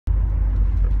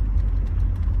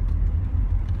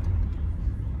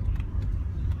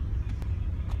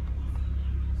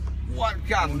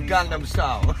Gundam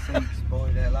style. Seats,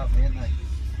 boy, they're lovely, aren't they?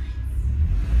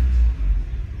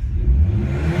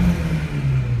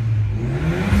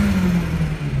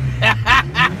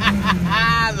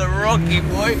 The Rocky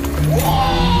boy.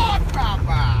 Whoa,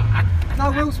 Papa!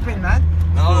 No wheel spin, man.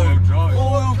 No, All-wheel drive.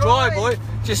 All-wheel drive, boy.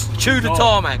 Just chew the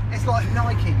tarmac. It's like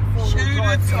Nike. Chew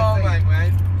the tarmac,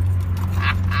 man.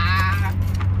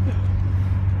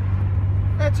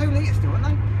 They're 2 litres still, aren't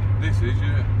they? This is,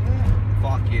 yeah.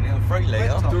 Fucking hell, 3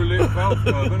 litre. 2 litre valve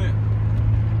curve, isn't it?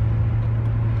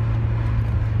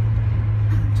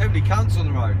 Too many cunts on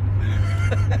the road.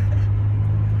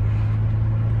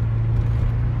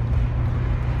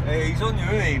 Hey, he's on you,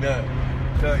 isn't he? Look.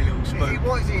 Dirty little spoon.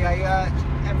 What is he, a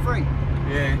M3?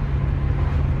 Yeah.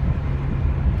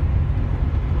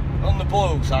 On the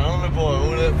boil, son, on the boil.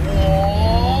 Look.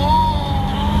 Whoa!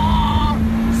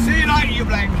 See you later, you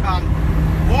black cunt.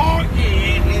 Walk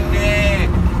in there.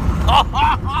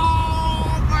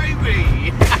 Oh,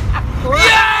 baby.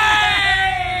 Yay!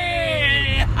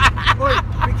 Boy,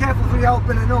 be careful for the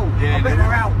open and all. Yeah, I bet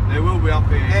they're out. They will be up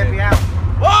here. They'll be out.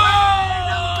 Whoa!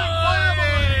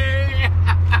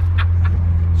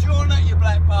 Sure not, you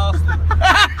black bastard.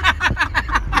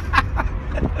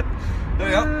 There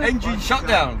you are. Engine shut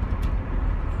down.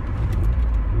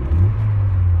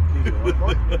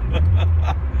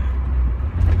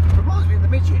 Reminds me of the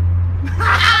midget.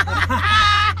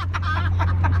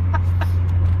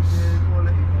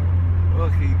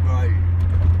 Fucking great.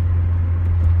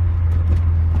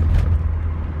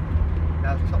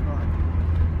 That was top line.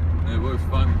 It was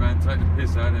funny, man. Take the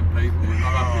piss out of them people. It's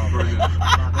fucking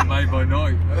brilliant. Made by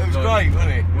night. It was great,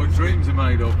 wasn't it? What dreams are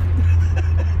made of.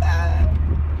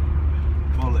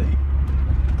 Quality.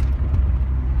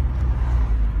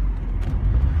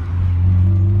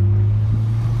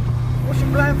 What's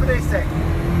your plan for this then?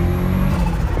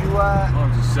 You I'll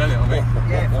just sell it, I think.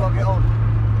 yeah, flog it on.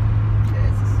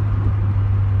 Yes.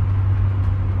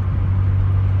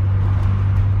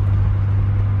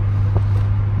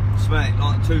 Smell it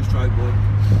like a 2-stroke, boy.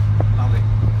 Love it.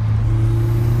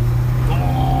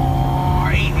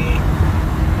 Oh, eat it.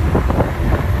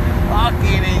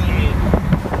 Fucking eat it.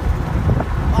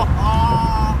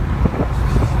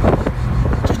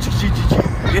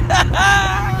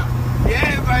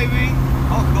 Yeah, baby.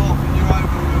 Hock off and you're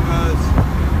over reverse.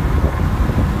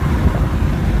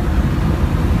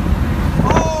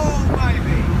 Oh,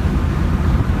 baby.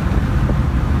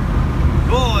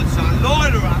 Lord, son,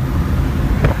 line her up.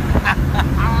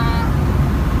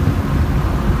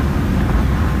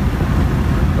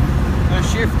 A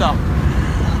shift up.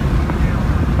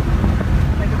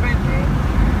 Make a vent here.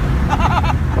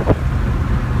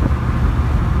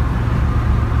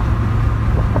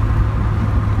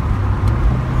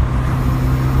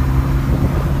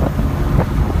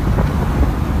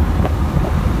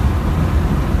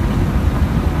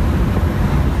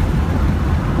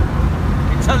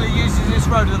 It totally uses this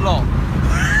road a lot.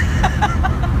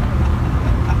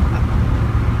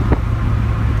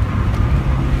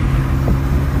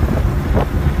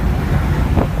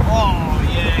 Oh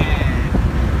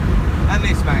yeah. And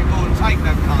this man, go and take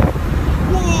that cunt.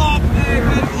 Whoa,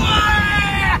 baby.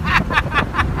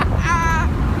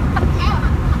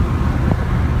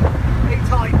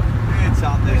 E-type. It's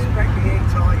up there. Respect the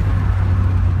E-type.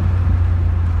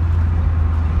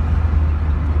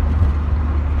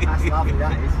 That's lovely,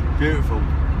 that is. Beautiful.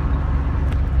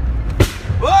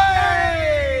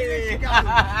 Way!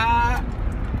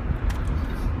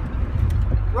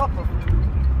 Proper.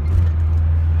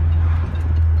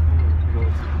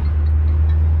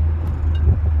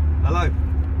 Hello.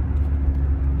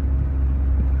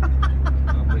 I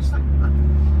missed it.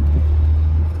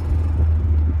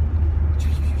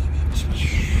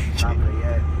 Lovely,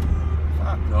 yeah.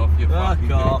 Fuck off, you fucking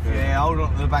Fuck off. dickhead. Yeah, hold on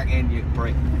to the back end, you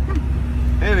prick.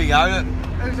 Here we go, look.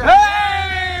 Who's that?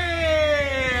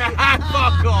 Hey!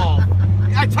 Fuck off!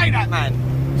 Yeah, take that, man.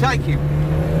 Take him.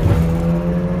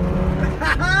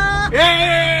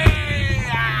 Yeah!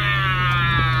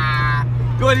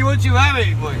 Go on, he wants you have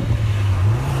it, boy.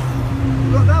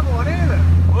 Got another one here, look.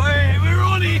 Wait, we're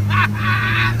on it.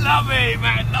 Love it,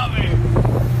 man, love it.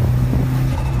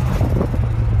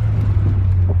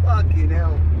 Fucking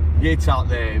hell. Get up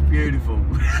there, beautiful.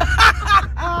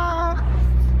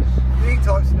 The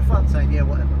E-type's in the front saying, yeah,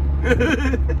 whatever.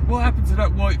 What happened to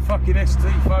that white fucking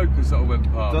ST Focus that I went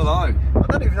past? Don't know. I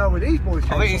don't even know where these boys I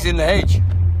came think he's from. in the hedge.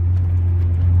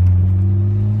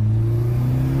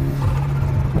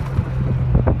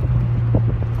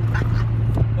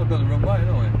 I've gone the wrong way,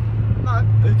 haven't I? No.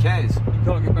 Who cares? You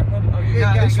can't get back on it. Oh, you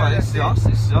Yeah, No, go, this go, way, that's this is it. us,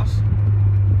 this is us.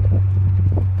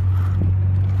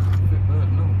 bit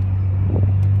burnt, no?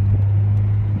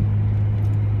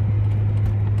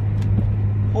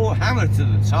 hammer to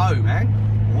the toe, man.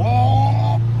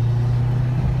 Whoa!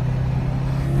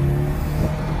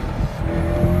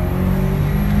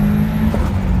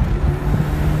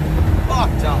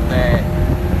 Fucked up there.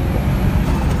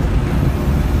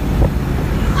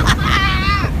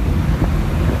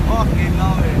 Fucking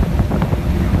love it.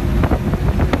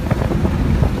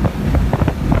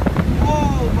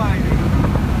 Whoa, baby.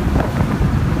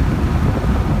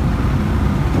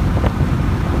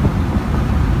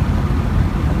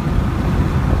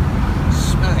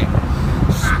 Smell it.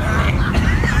 Smell it.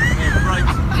 Yeah,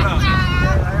 brakes and truck.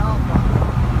 Yeah, they are fun.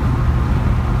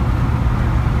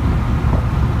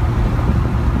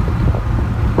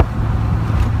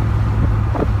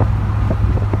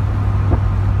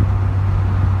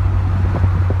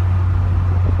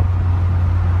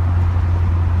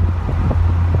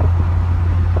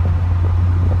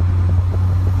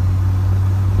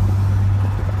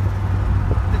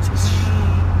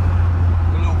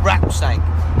 A little rap snake.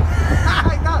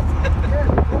 It does. Yeah.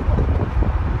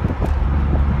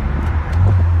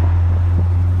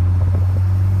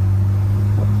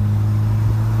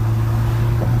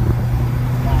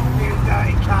 Oh, you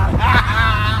dirty cunt.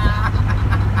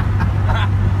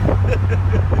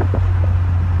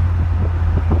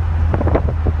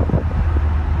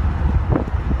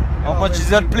 How much is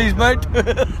that, please, mate?